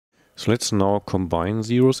So let's now combine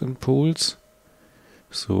zeros and poles.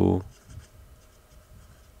 So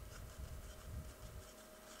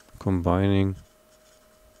combining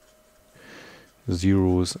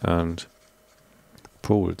zeros and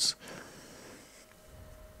poles.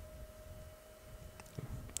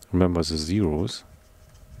 Remember the zeros.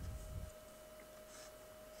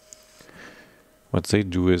 What they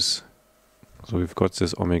do is, so we've got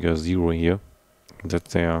this omega 0 here, that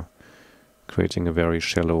they are creating a very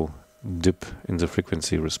shallow dip in the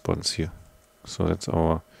frequency response here. So that's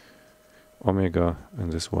our omega,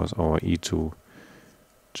 and this was our e to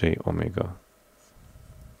j omega.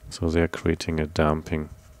 So they're creating a damping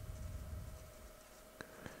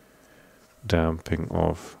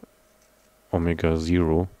of omega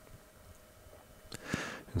 0.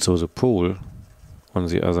 And so the pole, on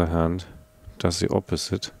the other hand, does the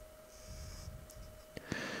opposite.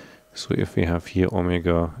 So if we have here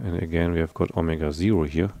omega, and again we have got omega 0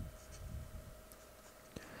 here,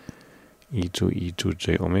 e to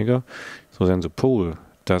j omega, so then the pole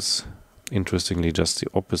does, interestingly, just the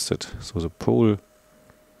opposite. So the pole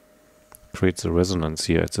creates a resonance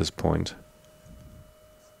here at this point.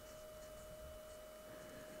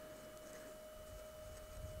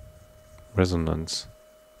 Resonance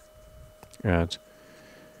at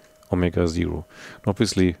omega 0.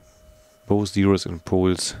 Obviously, both zeros and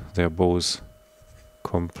poles, they're both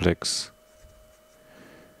complex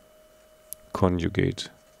conjugate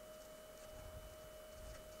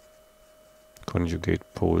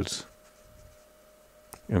poles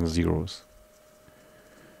and zeros.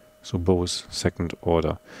 So both second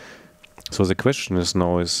order. So the question is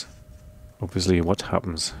now is obviously what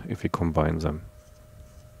happens if we combine them.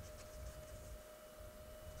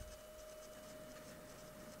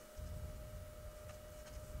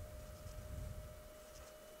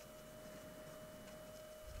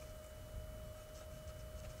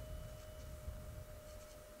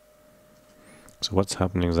 So what's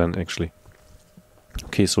happening then actually?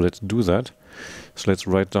 Okay, so let's do that. So let's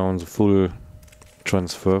write down the full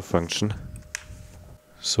transfer function.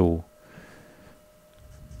 So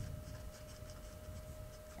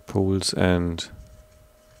poles and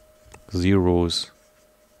zeros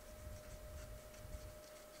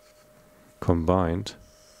combined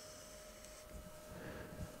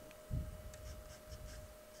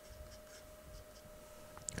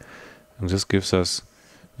and this gives us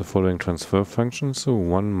the following transfer function. So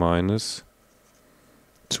 1 minus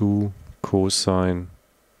 2 cosine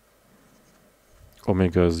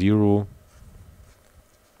omega 0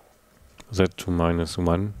 z2 minus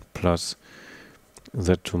 1 plus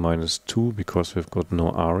z2 minus 2, because we've got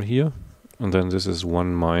no r here. And then this is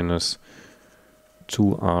 1 minus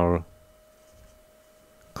 2r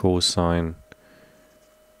cosine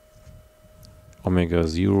omega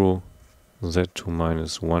 0 z2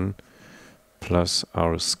 minus 1 plus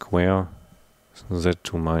r square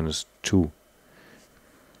z2 minus 2.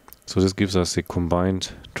 So this gives us a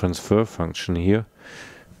combined transfer function here.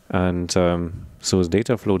 And so the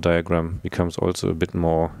data flow diagram becomes also a bit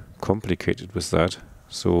more complicated with that.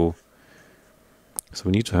 So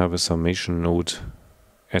we need to have a summation node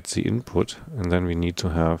at the input, and then we need to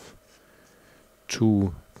have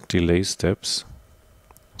 2 delay steps.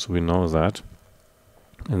 So we know that.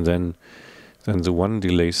 And then the one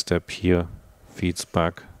delay step here feeds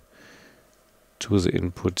back to the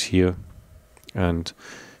input here, and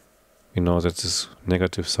we know that this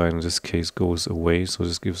negative sign in this case goes away, so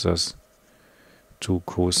this gives us 2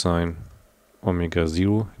 cosine omega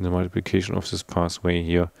 0 in the multiplication of this pathway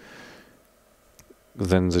here.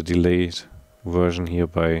 Then the delayed version here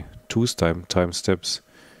by 2 time steps,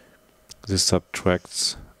 this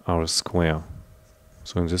subtracts r square.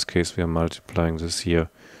 So in this case we are multiplying this here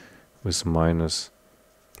with minus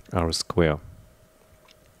r square.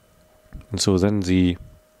 And so then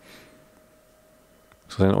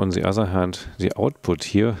on the other hand, the output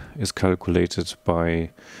here is calculated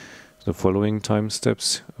by the following time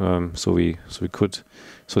steps. So the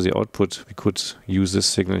output, we could use this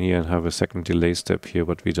signal here and have a second delay step here,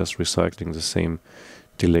 but we're just recycling the same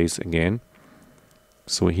delays again.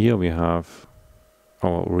 So here we have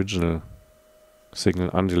our original signal,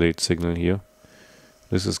 undelayed signal here.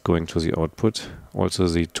 This is going to the output. Also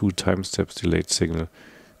the 2 time steps delayed signal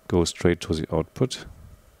goes straight to the output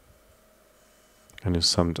and is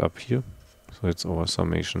summed up here. So it's our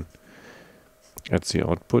summation at the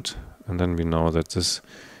output. And then we know that this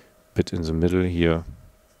bit in the middle here,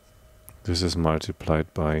 this is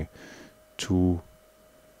multiplied by 2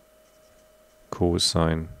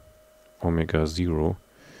 cosine omega 0,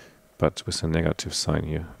 but with a negative sign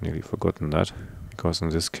here. Nearly forgotten that, because in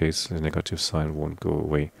this case the negative sign won't go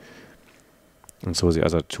away. And so the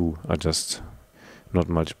other two are just not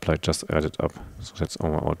multiplied, just added up. So that's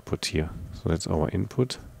our output here. So that's our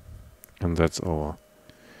input, and that's our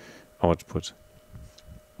output.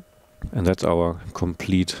 And that's our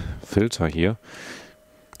complete filter here.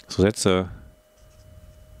 So that's a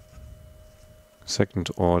second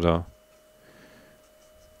order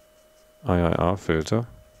IIR filter.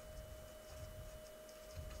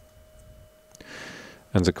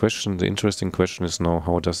 And the interesting question is now,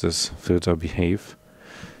 how does this filter behave?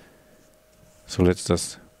 So let's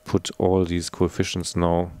just put all these coefficients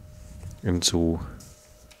now into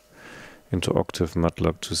Octave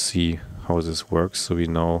MATLAB to see how this works. So we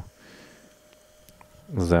know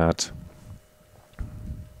that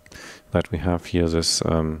we have here this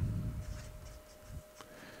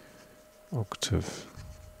Octave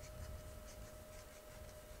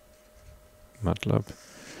MATLAB.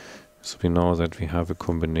 So we know that we have a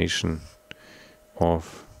combination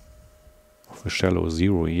of a shallow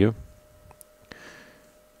zero here.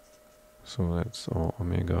 So that's our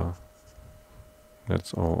omega.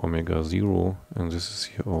 That's our omega 0, and this is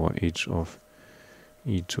here our h of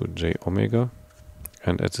e to j omega.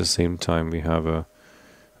 And at the same time we have a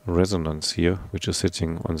resonance here, which is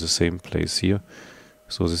sitting on the same place here.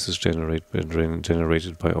 So this is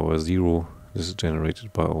generated by our 0, this is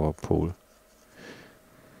generated by our pole.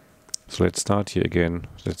 So let's start here again.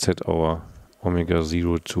 Let's set our omega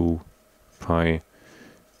 0 to pi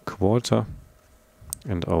quarter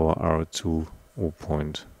and our r to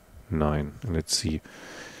 0.9. And let's see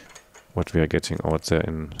what we are getting out there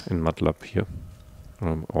in MATLAB here,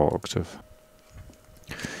 or Octave.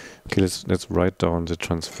 Okay, let's write down the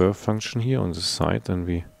transfer function here on the side, and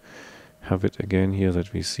we have it again here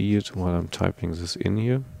that we see it while I'm typing this in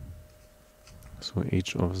here. So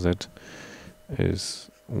h of z is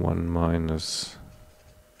 1 minus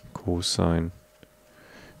cosine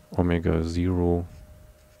omega 0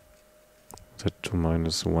 z2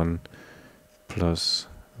 minus 1 plus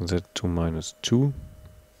z2 minus 2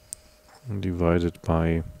 divided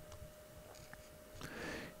by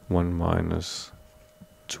 1 minus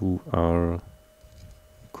 2r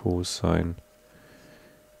cosine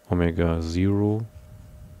omega 0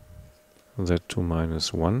 z2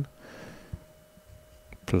 minus 1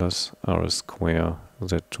 plus r square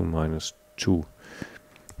z2 minus 2.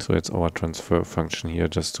 So that's our transfer function here,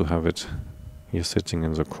 just to have it here sitting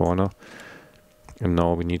in the corner. And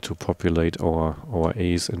now we need to populate our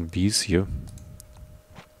a's and b's here.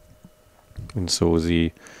 And so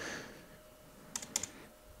the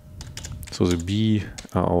b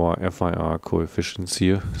are our FIR coefficients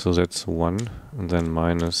here. So that's 1, and then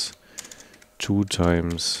minus 2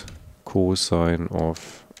 times cosine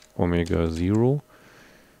of omega 0.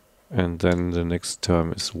 And then the next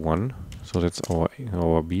term is 1. So that's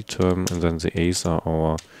our b term, and then the a's are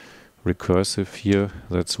our recursive here.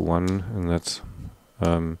 That's 1, and that's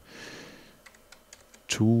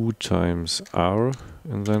 2 times r,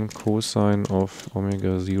 and then cosine of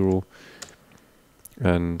omega 0.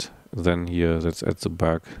 And then here, that's at the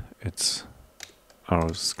back, it's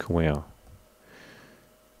r square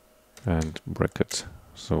and bracket.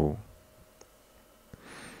 So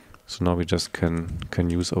now we just can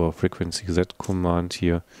use our frequency z command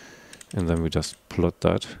here, and then we just plot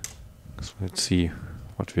that. So let's see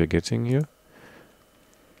what we are getting here.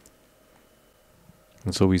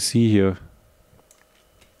 And so we see here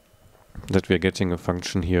that we are getting a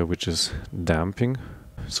function here which is damping.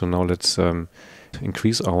 So now let's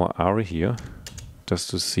increase our r here just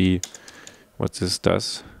to see what this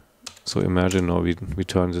does. So imagine now we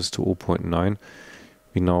turn this to 0.9.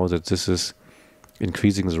 We know that this is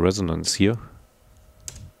increasing the resonance here,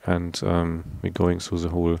 and we're going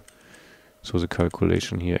through the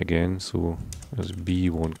calculation here again. So as b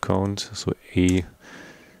won't count, so a,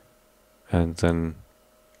 and then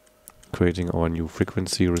creating our new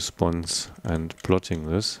frequency response and plotting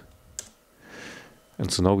this.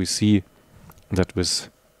 And so now we see that with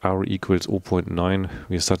r equals 0.9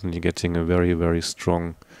 we are suddenly getting a very, very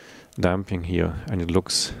strong damping here, and it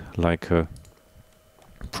looks like a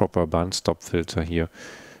proper bandstop filter here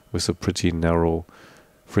with a pretty narrow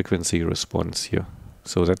frequency response here.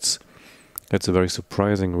 So that's a very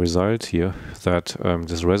surprising result here, that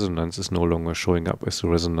this resonance is no longer showing up as a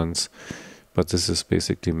resonance, but this is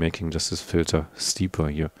basically making just this filter steeper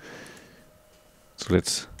here. So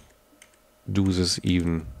let's do this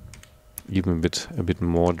even a bit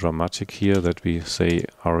more dramatic here, that we say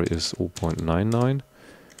r is 0.99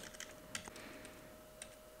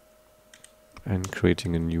 and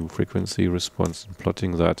creating a new frequency response and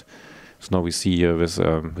plotting that. So now we see here with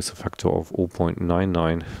a factor of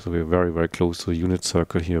 0.99, so we're very, very close to the unit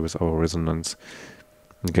circle here with our resonance.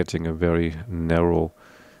 getting a very narrow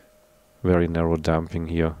damping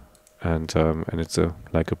here, and it's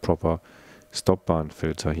like a proper stop band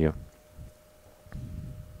filter here.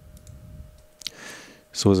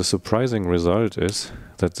 So the surprising result is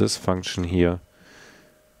that this function here,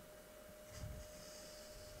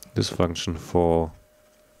 this function for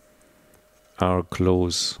R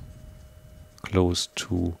close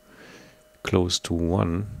to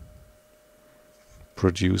 1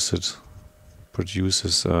 produces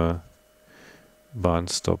a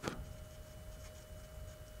bandstop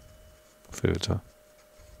filter.